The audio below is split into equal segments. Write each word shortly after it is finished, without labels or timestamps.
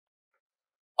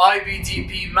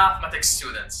IBDP mathematics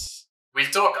students,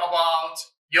 we'll talk about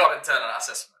your internal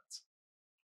assessment.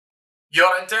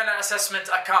 Your internal assessment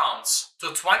accounts to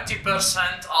 20%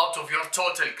 out of your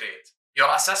total grade.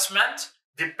 Your assessment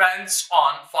depends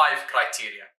on 5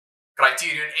 criteria.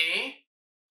 Criterion A,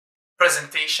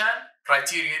 presentation.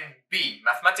 Criterion B,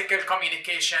 mathematical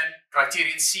communication.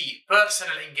 Criterion C,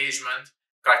 personal engagement.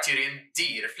 Criterion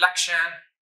D, reflection.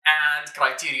 And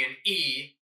criterion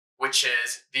E, which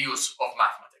is the use of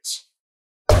mathematics.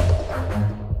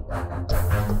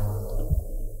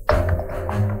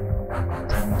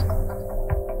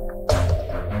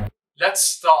 Let's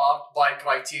start by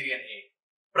criterion A,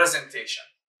 presentation.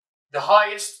 The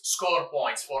highest score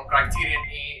points for criterion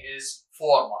A is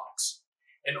 4 marks.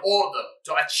 In order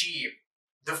to achieve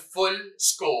the full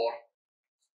score,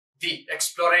 the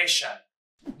exploration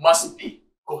must be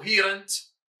coherent,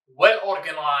 well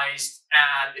organized,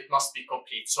 and it must be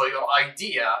complete. So your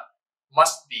idea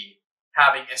must be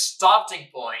having a starting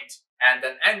point and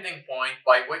an ending point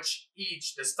by which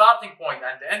the starting point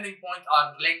and the ending point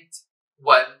are linked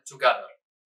well together.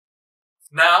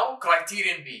 Now,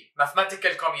 criterion B,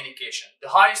 mathematical communication. The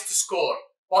highest score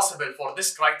possible for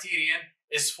this criterion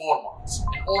is 4 marks.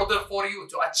 In order for you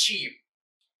to achieve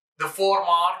the 4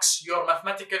 marks, your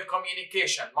mathematical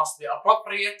communication must be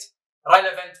appropriate,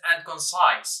 relevant, and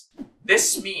concise.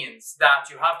 This means that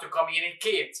you have to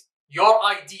communicate your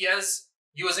ideas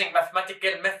using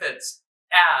mathematical methods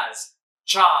as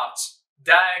charts,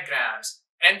 diagrams,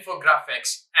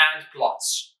 infographics, and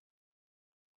plots.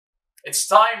 It's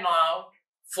time now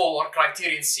for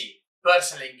criterion C,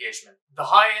 personal engagement. The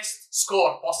highest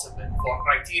score possible for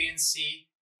criterion C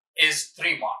is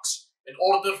 3 marks. In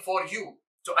order for you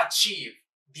to achieve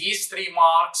these 3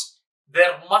 marks,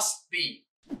 there must be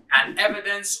an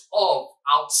evidence of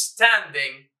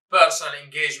outstanding personal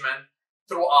engagement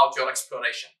throughout your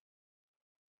exploration.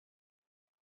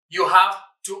 You have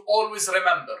to always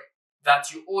remember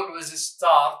that you always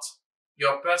start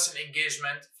your personal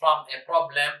engagement from a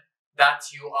problem that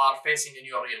you are facing in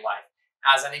your real life.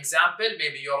 As an example,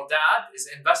 maybe your dad is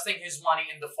investing his money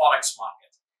in the forex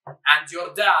market and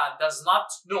your dad does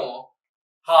not know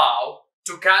how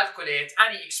to calculate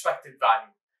any expected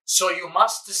value. So you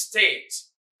must state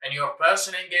in your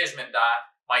personal engagement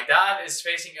that my dad is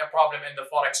facing a problem in the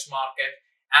forex market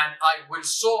and I will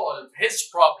solve his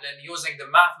problem using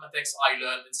the mathematics I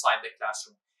learned inside the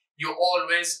classroom. You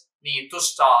always need to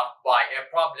start by a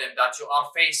problem that you are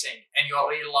facing in your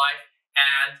real life,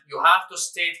 and you have to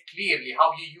state clearly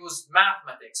how you use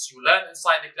mathematics you learned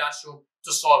inside the classroom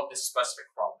to solve this specific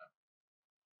problem.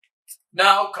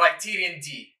 Now, criterion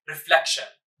D, reflection.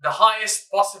 The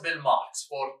highest possible marks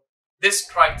for this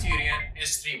criterion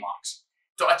is 3 marks.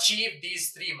 To achieve these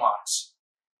 3 marks,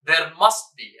 there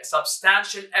must be a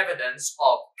substantial evidence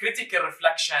of critical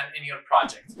reflection in your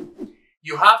project.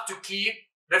 You have to keep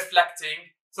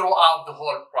reflecting throughout the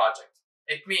whole project.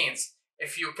 It means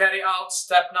if you carry out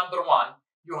step number 1,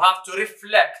 you have to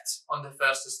reflect on the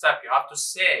first step. You have to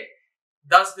say,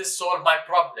 does this solve my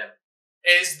problem?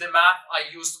 Is the math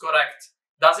I used correct?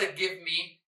 Does it give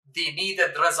me the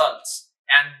needed results?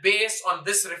 And based on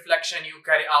this reflection, you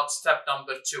carry out step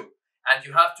number 2. And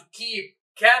you have to keep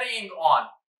carrying on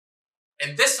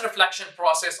in this reflection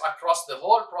process across the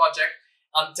whole project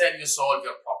until you solve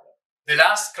your problem. The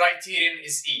last criterion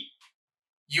is E,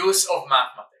 use of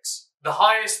mathematics. The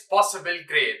highest possible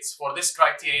grades for this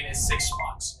criterion is 6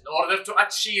 marks. In order to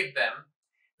achieve them,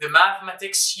 the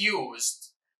mathematics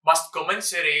used must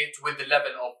commensurate with the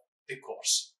level of the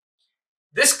course.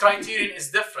 This criterion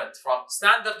is different from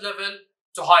standard level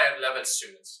to higher level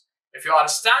students. If you are a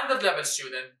standard level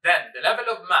student, then the level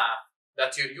of math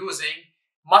that you're using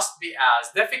must be as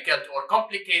difficult or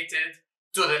complicated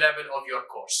to the level of your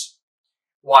course.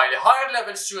 While a higher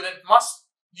level student must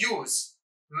use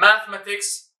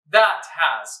mathematics that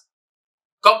has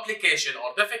complication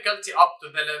or difficulty up to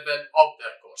the level of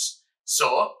their course.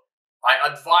 So, I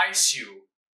advise you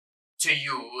to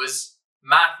use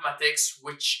mathematics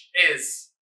which is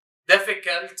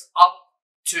difficult up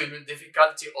to the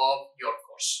difficulty of your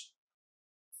course.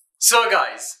 So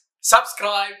guys,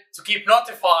 subscribe to keep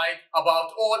notified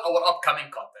about all our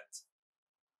upcoming content.